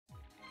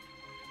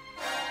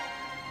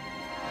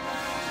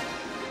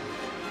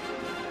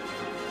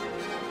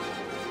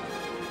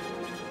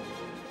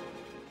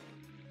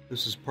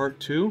This is part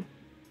 2,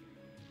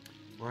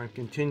 where I'm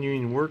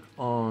continuing work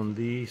on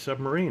the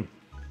submarine.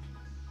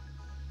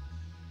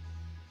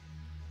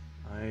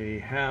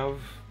 I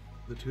have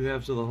the two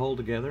halves of the hull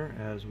together,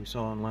 as we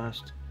saw in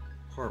last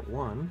part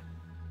 1,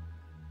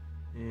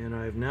 and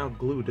I've now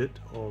glued it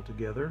all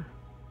together.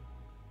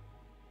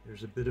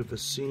 There's a bit of a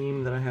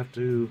seam that I have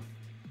to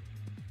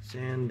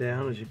sand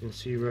down, as you can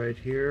see right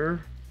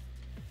here.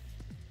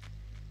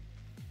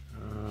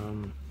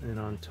 And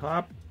on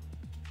top,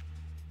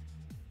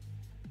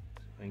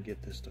 I can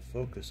get this to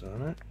focus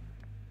on it.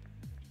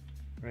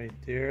 Right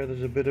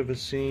there's a bit of a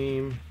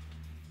seam,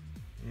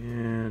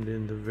 and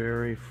in the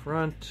very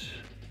front,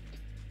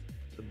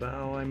 the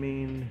bow, I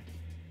mean,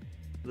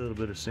 a little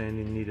bit of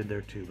sanding needed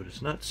there too, but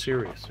it's not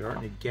serious. There aren't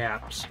any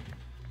gaps.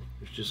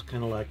 It's just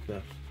kind of like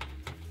the,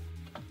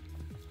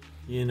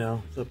 you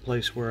know, the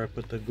place where I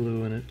put the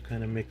glue and it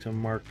kind of makes a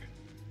mark.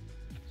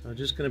 So I'm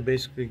just going to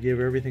basically give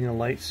everything a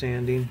light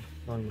sanding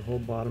along the whole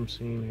bottom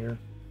seam here.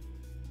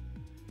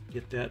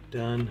 Get that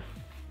done.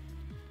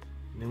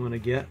 And then when I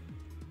get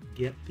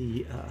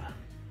the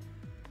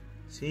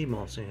seam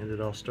all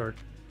sanded, I'll start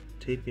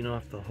taping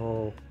off the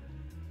hull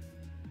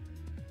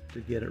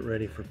to get it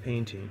ready for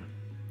painting.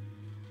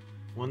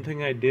 One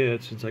thing I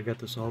did, since I got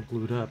this all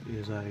glued up,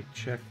 is I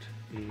checked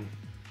the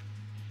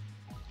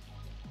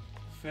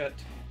fit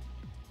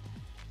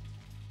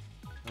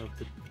of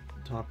the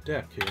top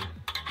deck here.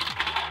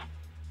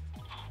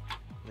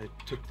 I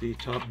took the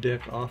top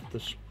deck off the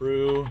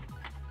sprue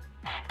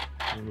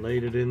and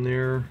laid it in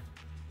there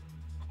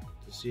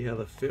to see how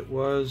the fit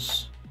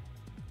was,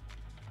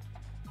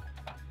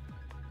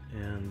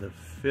 and the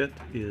fit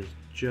is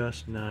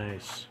just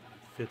nice.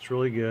 Fits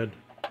really good.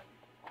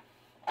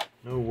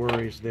 No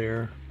worries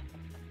there.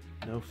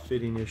 No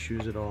fitting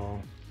issues at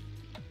all.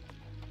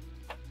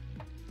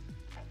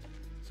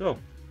 So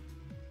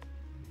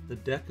the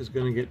deck is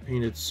going to get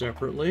painted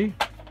separately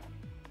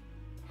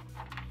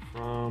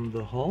from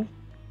the hull.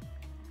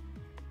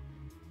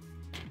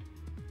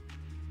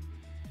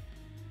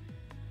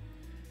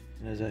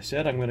 And as I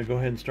said, I'm going to go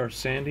ahead and start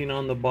sanding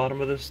on the bottom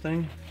of this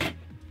thing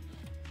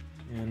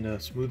and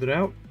smooth it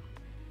out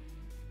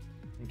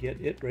and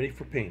get it ready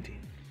for painting.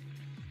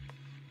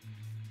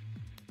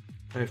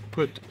 I've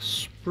put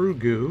sprue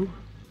goo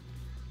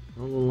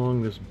all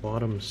along this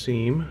bottom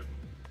seam.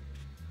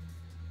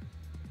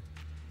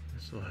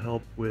 This will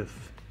help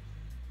with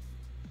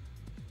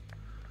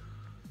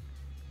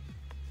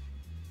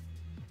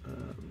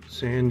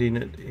sanding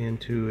it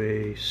into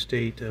a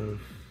state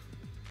of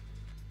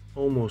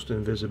almost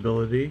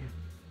invisibility.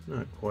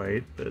 Not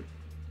quite, but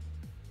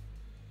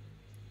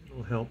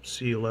it'll help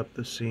seal up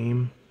the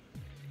seam.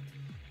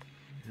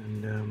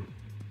 And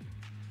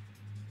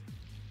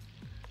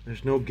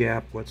there's no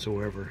gap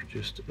whatsoever,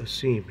 just a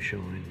seam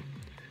showing.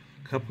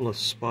 A couple of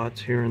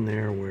spots here and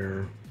there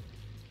where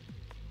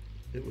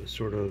it was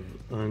sort of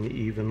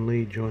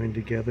unevenly joined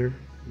together.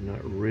 Not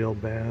real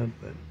bad,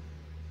 but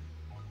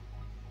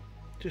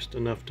just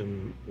enough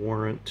to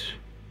warrant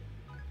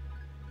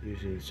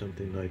using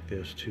something like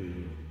this to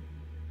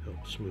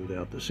help smooth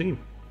out the seam.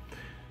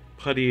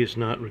 Putty is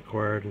not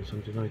required in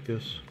something like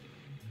this.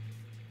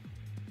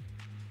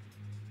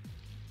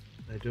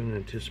 I don't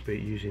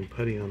anticipate using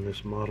putty on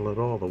this model at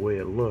all. The way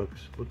it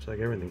looks like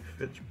everything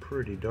fits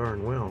pretty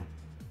darn well.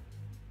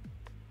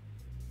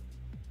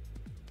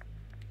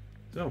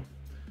 So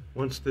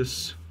once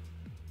this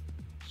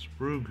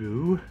sprue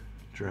goo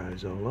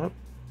dries all up,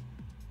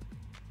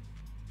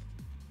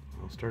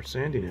 I'll start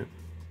sanding it.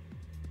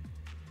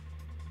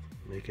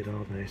 Make it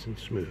all nice and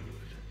smooth.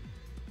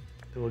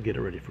 Then we'll get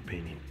it ready for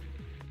painting.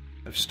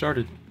 I've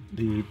started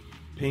the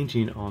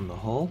painting on the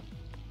hull,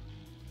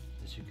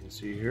 as you can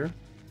see here,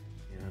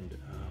 and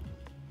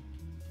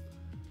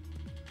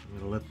I'm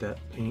going to let that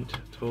paint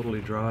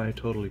totally dry,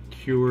 totally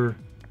cure.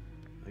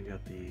 I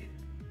got the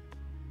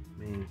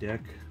main deck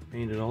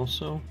painted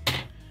also,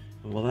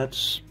 and while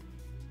that's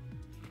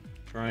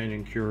drying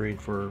and curing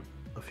for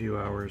a few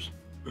hours,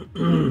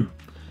 I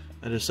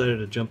decided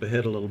to jump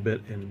ahead a little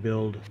bit and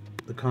build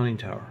the conning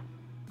tower,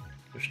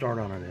 or start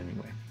on it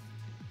anyway.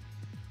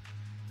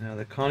 Now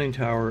the conning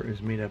tower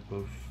is made up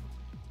of,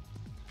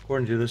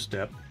 according to this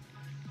step,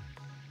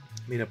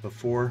 made up of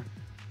 4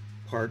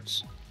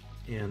 parts,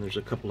 and there's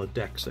a couple of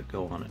decks that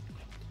go on it.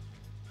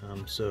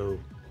 So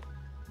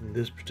in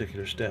this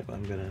particular step,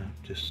 I'm gonna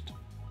just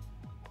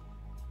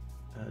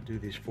do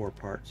these 4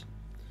 parts.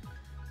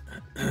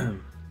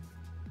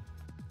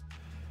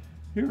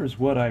 Here is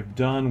what I've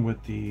done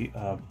with the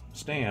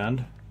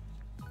stand.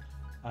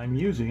 I'm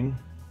using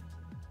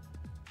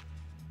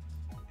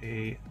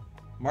a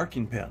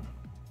marking pen,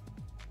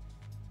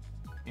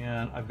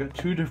 and I've got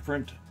 2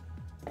 different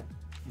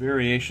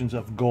variations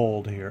of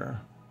gold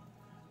here.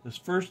 This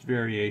first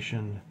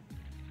variation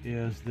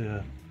is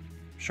the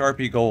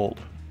Sharpie Gold,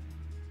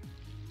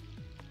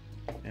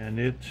 and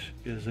it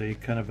is a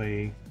kind of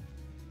a,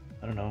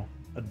 I don't know,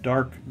 a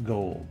dark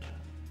gold.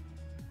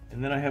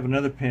 And then I have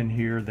another pen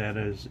here that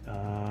is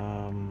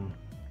I'm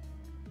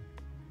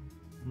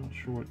not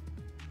sure what,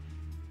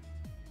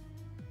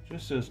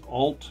 just says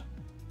Alt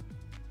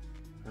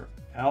or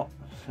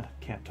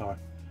can't talk.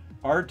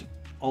 Art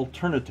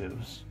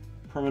Alternatives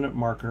permanent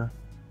marker,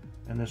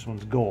 and this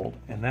one's gold,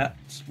 and that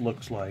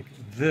looks like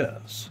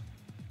this,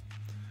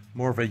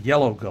 more of a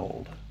yellow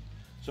gold.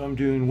 So I'm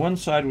doing one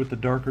side with the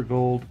darker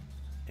gold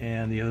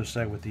and the other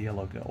side with the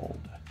yellow gold,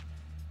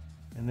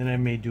 and then I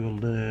may do a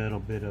little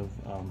bit of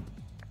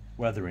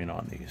weathering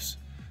on these.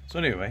 So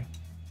anyway,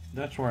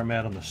 that's where I'm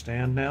at on the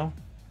stand now.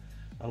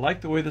 I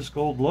like the way this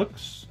gold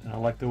looks, and I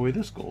like the way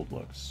this gold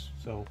looks,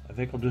 so I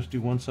think I'll just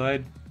do one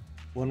side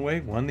one way,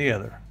 one the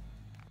other.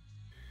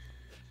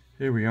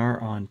 Here we are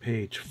on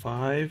page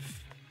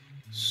 5,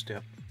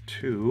 step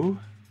 2,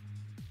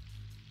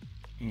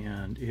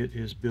 and it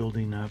is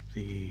building up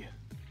the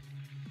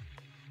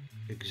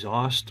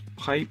exhaust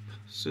pipe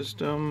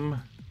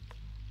system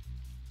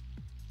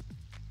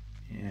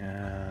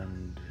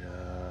and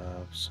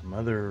some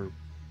other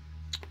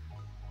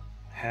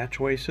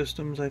hatchway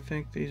systems, I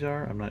think these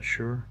are, I'm not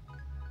sure,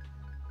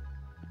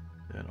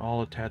 and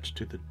all attached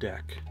to the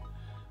deck.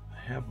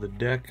 I have the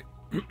deck,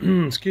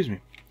 excuse me,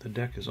 the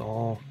deck is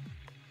all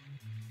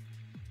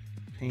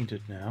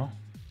painted now.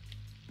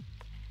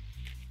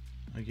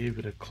 I gave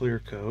it a clear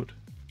coat,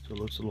 so it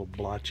looks a little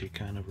blotchy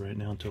kind of right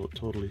now until it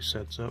totally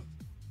sets up.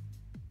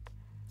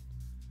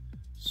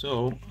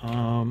 So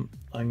I'm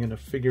going to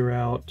figure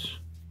out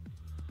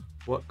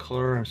what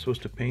color I'm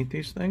supposed to paint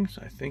these things.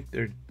 I think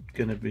they're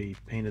going to be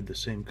painted the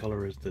same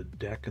color as the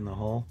deck and the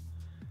hull,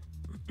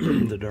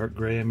 the dark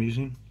gray I'm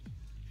using.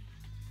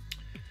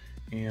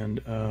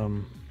 And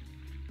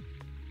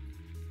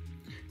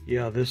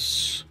yeah,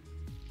 this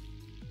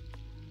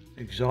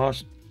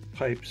exhaust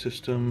pipe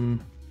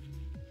system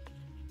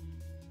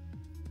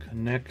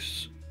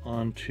connects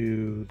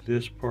onto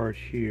this part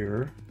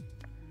here,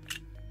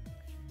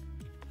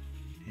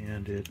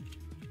 and it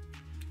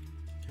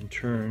in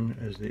turn,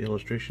 as the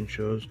illustration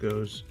shows,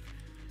 goes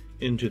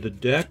into the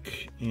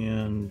deck,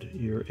 and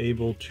you're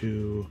able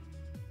to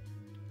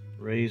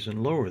raise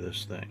and lower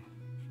this thing.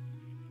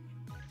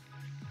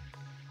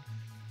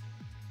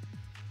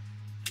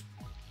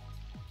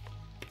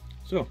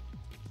 So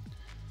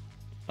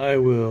I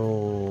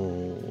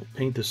will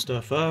paint this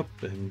stuff up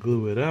and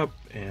glue it up,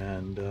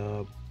 and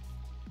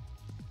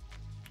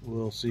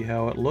we'll see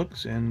how it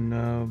looks,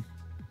 and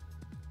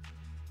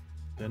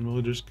then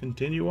we'll just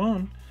continue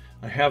on.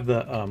 I have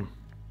the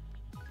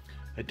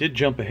I did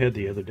jump ahead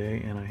the other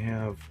day, and I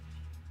have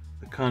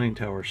the conning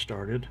tower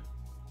started.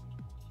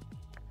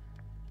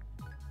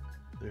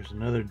 There's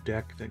another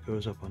deck that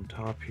goes up on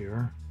top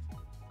here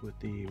with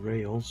the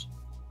rails.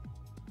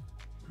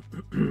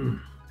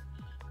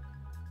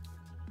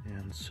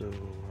 And so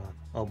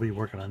I'll be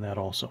working on that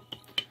also.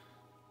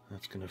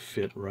 That's going to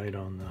fit right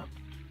on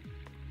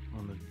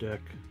the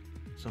deck,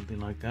 something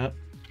like that.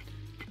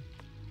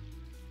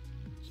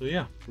 So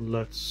yeah,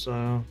 let's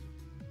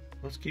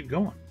keep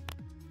going.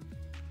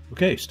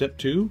 Okay, step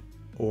 2,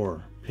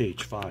 or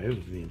page 5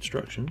 of the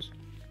instructions,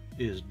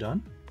 is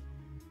done.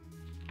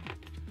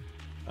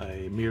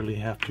 I merely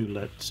have to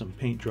let some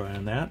paint dry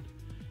on that,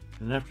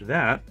 and after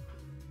that,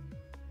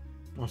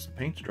 once the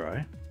paint's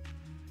dry,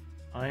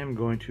 I am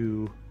going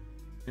to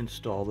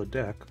install the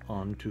deck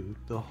onto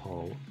the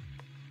hull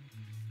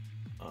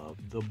of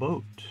the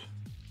boat.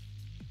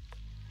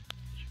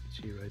 As you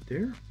can see right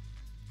there,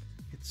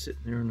 it's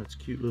sitting there in its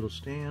cute little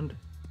stand,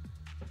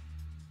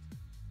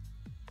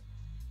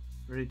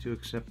 ready to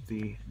accept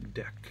the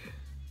deck.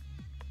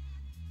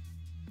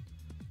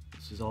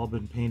 This has all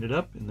been painted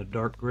up in the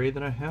dark gray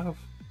that I have,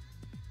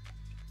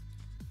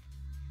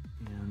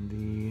 and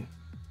the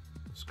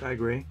sky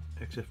gray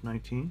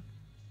XF19.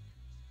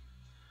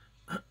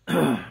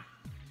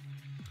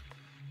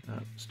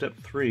 Step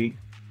 3,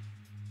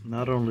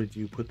 not only do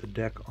you put the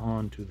deck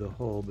onto the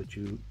hull, but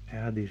you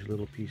add these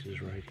little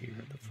pieces right here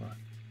at the front.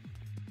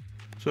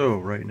 So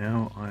right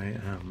now I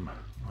am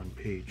on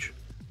page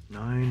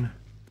 9,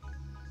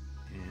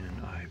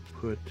 and I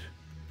put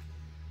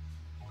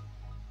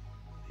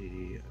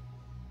the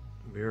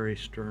very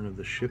stern of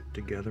the ship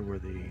together where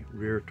the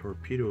rear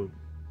torpedo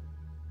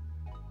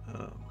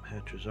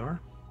hatches are.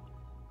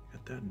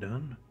 Got that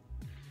done.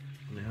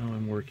 Now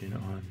I'm working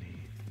on the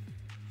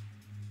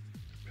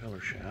propeller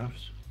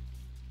shafts,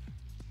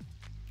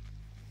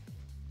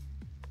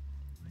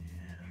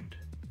 and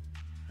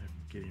I'm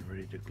getting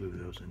ready to glue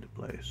those into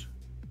place.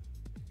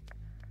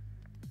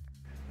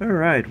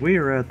 Alright, we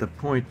are at the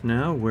point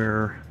now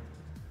where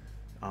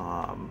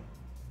the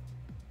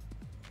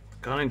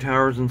conning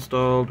tower is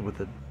installed with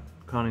the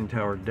conning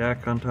tower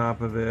deck on top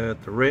of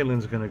it. The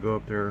railing's going to go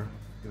up there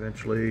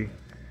eventually.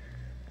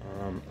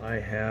 I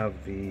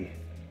have the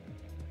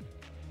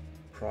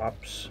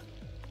props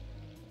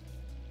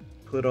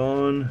put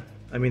on,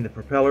 I mean the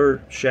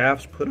propeller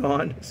shafts put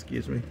on,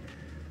 excuse me.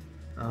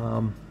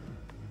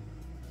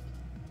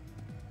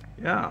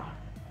 Yeah,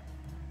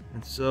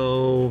 and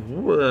so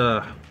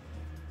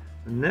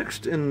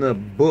next in the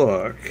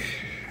book,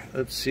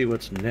 let's see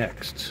what's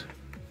next.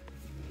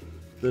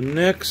 The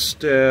next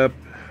step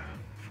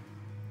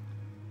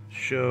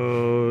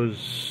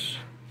shows,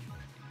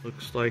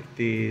 looks like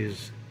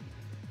these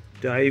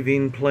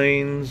diving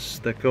planes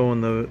that go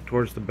in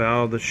towards the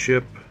bow of the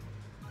ship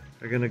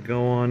are going to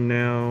go on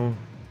now,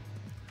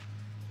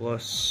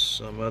 plus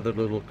some other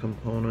little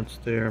components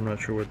there. I'm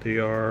not sure what they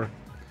are.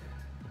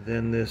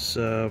 Then this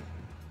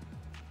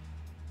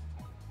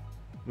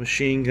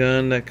machine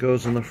gun that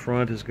goes in the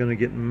front is going to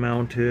get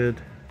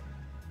mounted,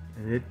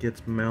 and it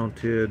gets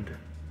mounted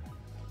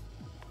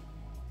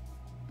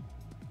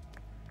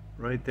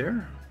right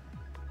there.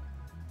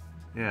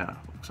 Yeah,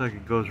 looks like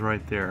it goes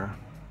right there.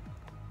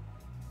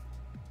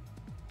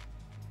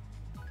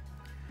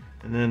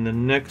 And then the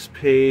next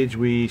page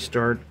we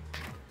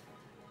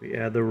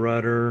add the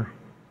rudder,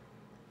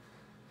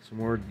 some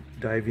more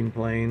diving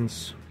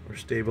planes or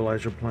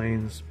stabilizer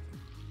planes,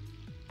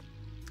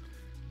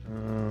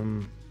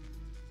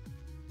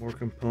 more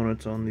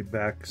components on the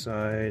back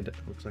side.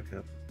 Looks like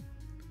a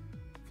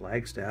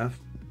flagstaff,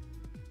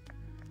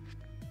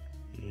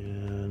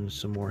 and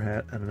some more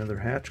and another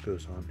hatch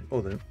goes on.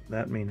 Oh,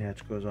 that main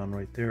hatch goes on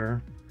right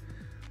there.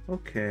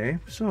 Okay,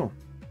 so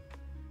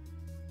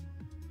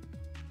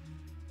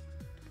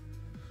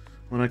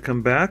when I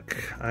come back,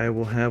 I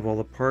will have all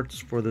the parts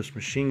for this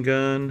machine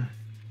gun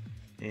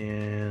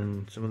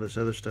and some of this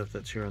other stuff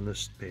that's here on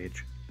this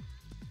page,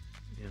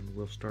 and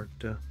we'll start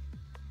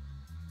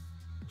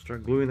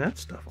gluing that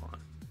stuff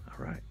on.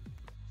 All right.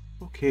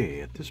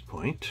 Okay, at this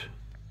point,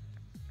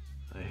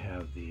 I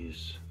have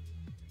these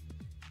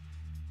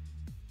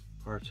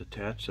parts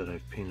attached that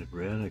I've painted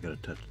red. I got to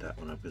touch that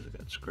one up because it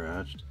got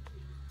scratched.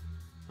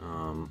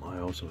 I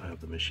also have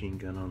the machine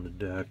gun on the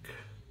deck.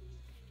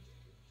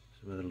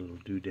 Some other little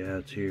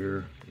doodads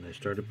here, and I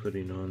started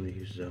putting on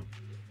these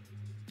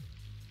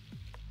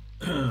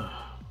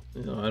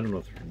you know, I don't know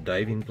if they're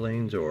diving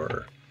planes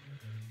or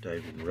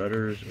diving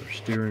rudders or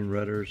steering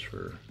rudders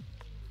for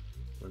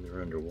when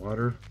they're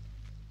underwater.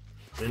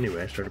 But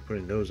anyway, I started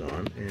putting those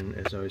on, and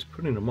as I was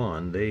putting them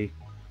on, they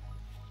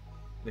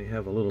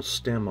have a little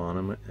stem on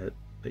them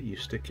that you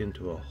stick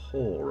into a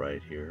hole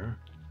right here,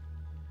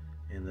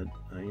 and that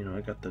you know,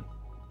 I got put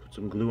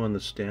some glue on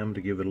the stem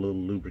to give it a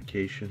little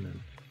lubrication, and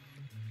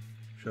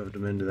shoved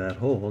them into that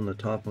hole, and the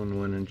top one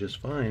went in just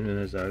fine. And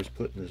as I was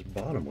putting this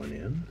bottom one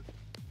in,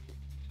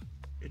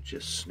 it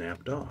just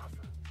snapped off,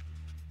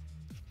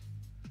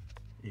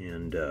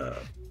 and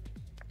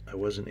I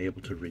wasn't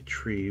able to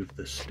retrieve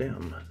the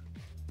stem,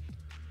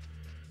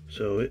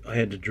 so I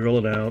had to drill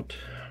it out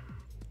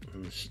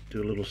and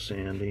do a little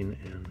sanding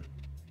and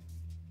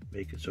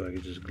make it so I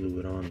could just glue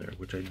it on there,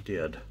 which I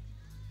did.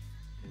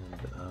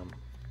 And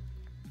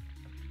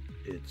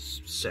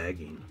it's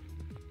sagging.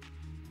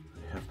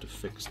 I have to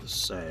fix the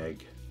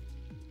sag,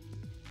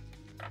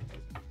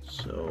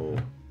 so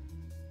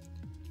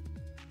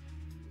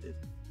it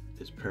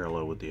is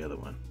parallel with the other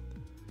one.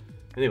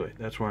 Anyway,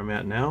 that's where I'm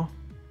at now.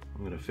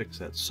 I'm going to fix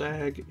that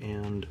sag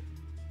and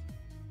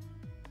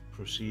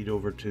proceed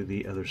over to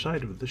the other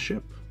side of the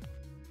ship.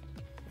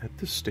 At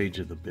this stage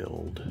of the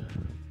build,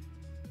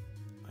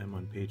 I'm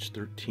on page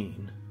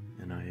 13,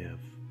 and I have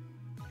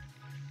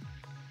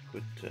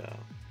put what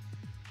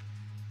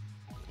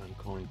I'm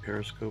calling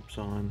periscopes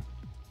on,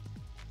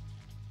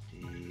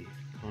 the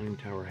conning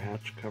tower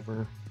hatch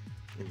cover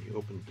in the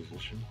open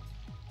position.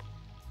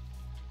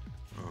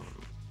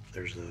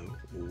 There's a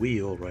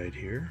wheel right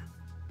here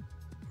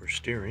for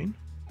steering.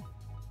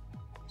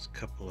 There's a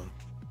couple of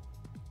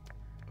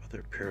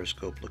other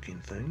periscope looking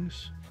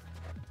things.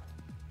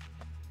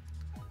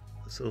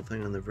 This little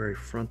thing on the very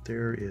front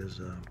there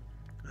is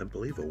I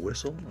believe a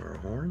whistle or a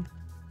horn.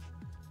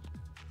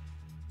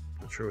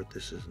 Not sure what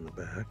this is in the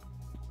back.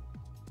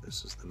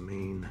 This is the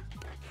main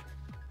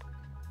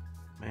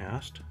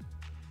mast.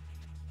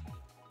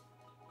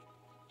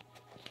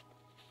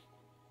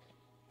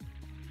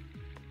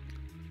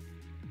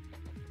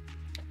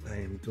 I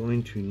am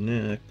going to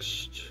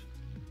next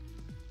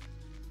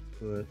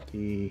put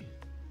the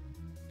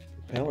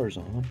propellers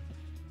on them,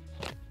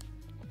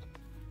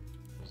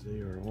 because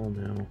they are all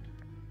now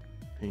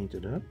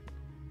painted up.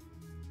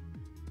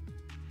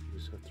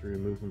 Just have to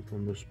remove them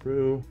from the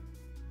sprue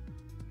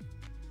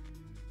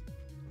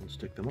and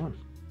stick them on.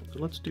 So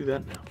let's do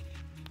that now.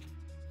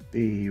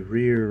 The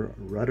rear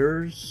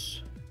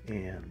rudders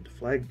and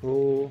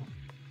flagpole.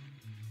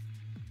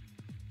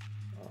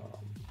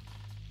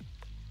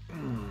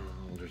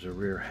 There's a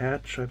rear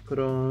hatch I put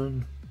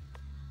on.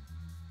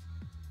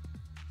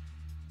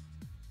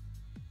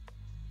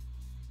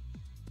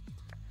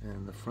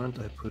 And the front,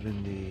 I put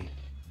in the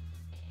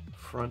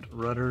front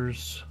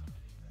rudders,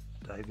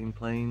 diving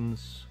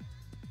planes,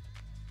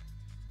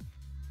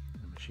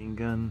 the machine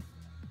gun.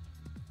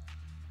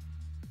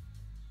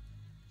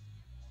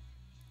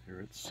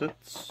 Here it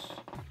sits.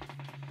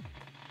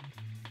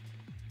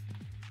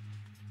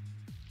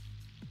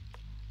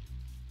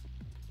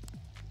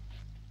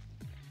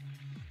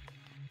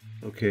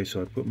 Okay,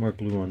 so I put more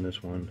glue on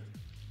this one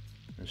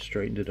and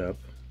straightened it up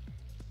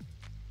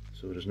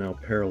so it is now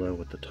parallel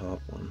with the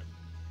top one.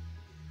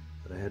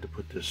 But I had to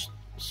put this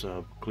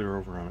sub clear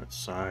over on its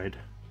side,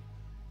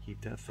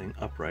 keep that thing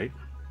upright,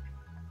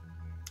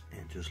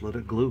 and just let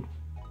it glue.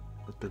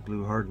 Let the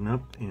glue harden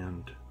up,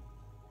 and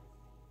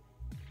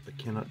I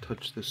cannot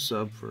touch this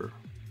sub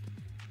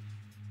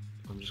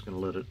I'm just going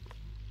to let it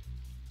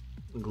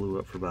glue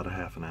up for about a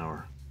half an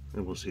hour,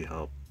 and we'll see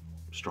how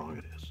strong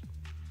it is.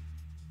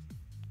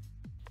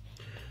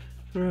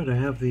 Alright, I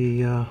have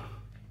the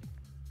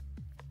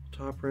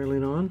top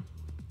railing on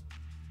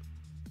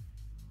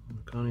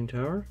the conning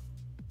tower.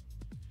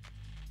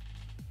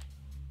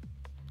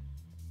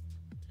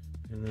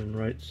 And then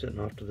right sitting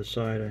off to the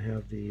side I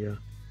have the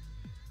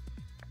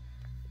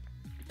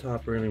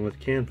top railing with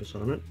canvas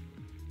on it.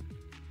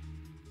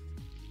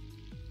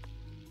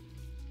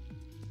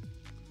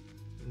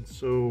 And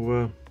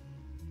so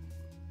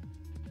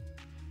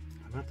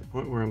I'm at the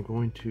point where I'm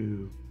going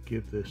to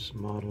give this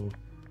model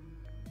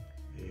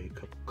a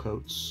couple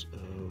coats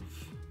of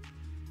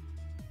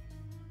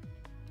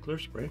clear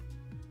spray.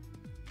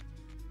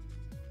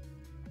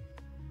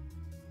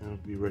 That'll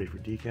be ready for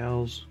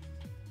decals.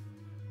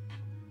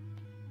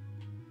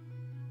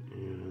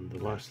 And the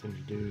last thing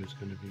to do is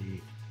going to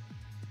be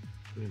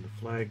putting the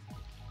flag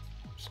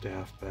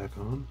staff back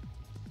on.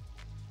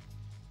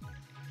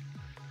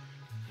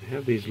 I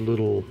have these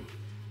little,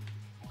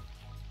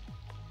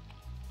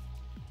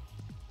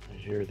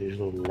 these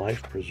little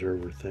life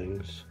preserver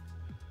things.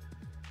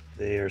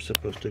 They are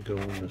supposed to go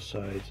on the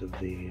sides of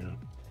the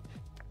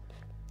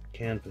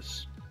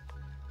canvas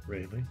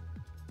railing.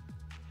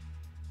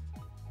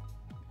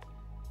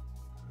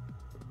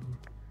 I'm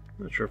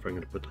not sure if I'm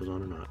going to put those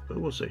on or not, but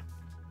we'll see.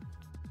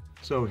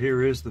 So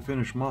here is the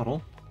finished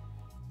model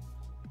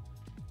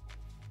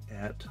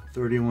at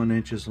 31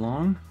 inches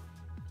long.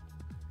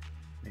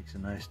 Makes a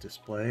nice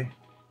display.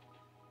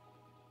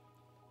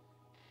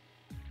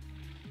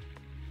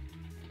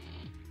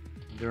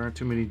 There aren't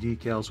too many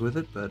decals with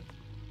it, but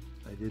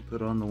I did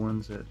put on the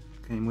ones that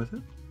came with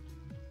it.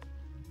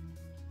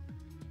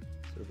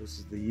 So this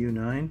is the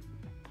U9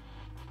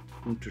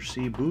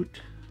 Unterseeboot.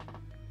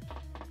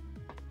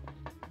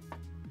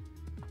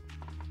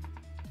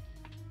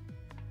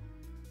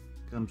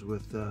 Comes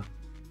with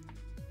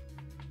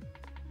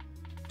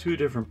two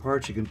different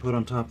parts you can put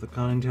on top of the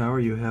conning tower.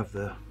 You have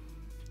the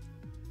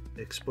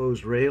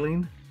exposed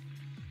railing,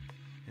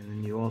 and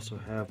then you also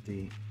have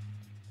the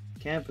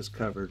canvas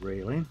covered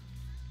railing.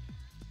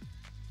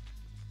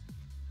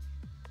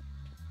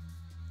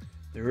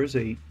 There is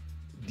a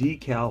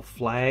decal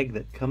flag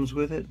that comes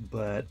with it,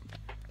 but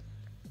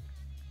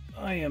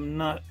I am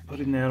not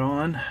putting that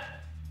on.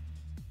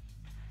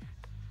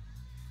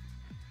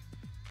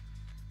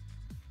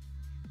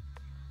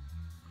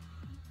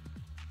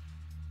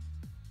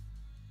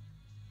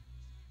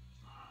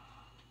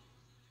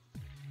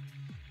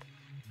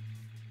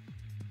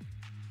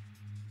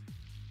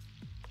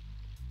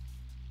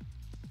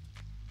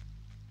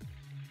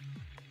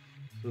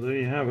 So there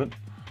you have it.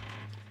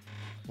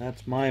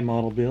 That's my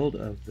model build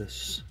of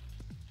this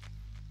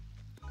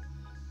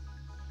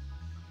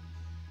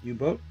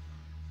U-boat.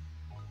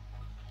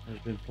 There's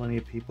been plenty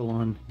of people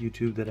on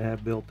YouTube that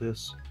have built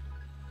this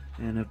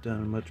and have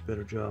done a much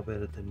better job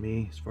at it than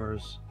me as far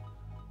as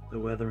the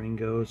weathering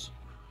goes.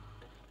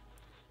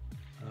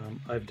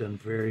 I've done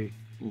very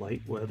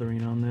light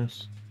weathering on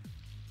this.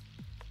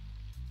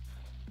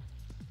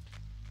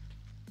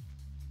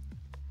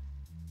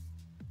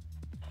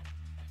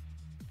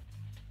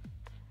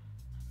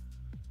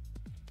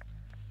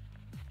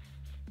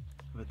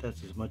 But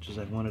that's as much as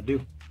I want to do.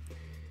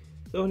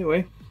 So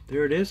anyway,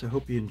 there it is. I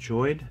hope you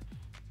enjoyed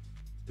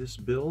this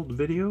build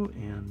video,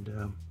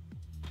 and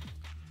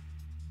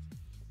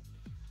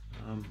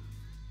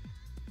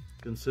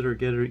consider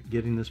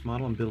getting this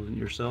model and building it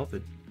yourself.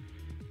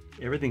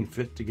 Everything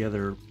fit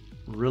together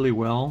really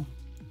well.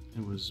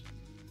 It was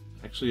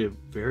actually a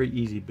very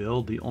easy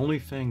build. The only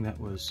thing that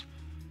was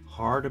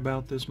hard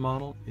about this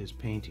model is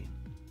painting.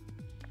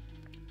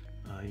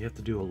 You have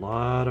to do a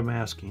lot of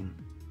masking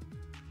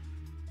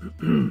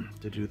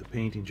to do the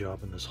painting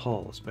job in this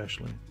hull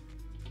especially.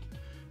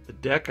 The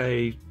deck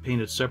I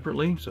painted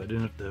separately, so I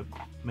didn't have to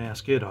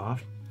mask it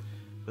off,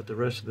 but the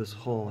rest of this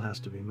hull has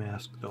to be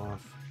masked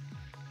off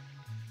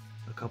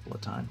a couple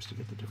of times to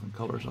get the different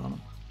colors on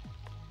them.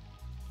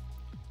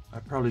 I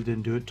probably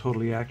didn't do it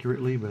totally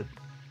accurately, but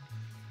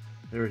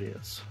there it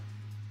is.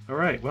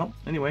 Alright, well,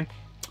 anyway,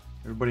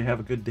 everybody have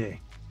a good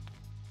day.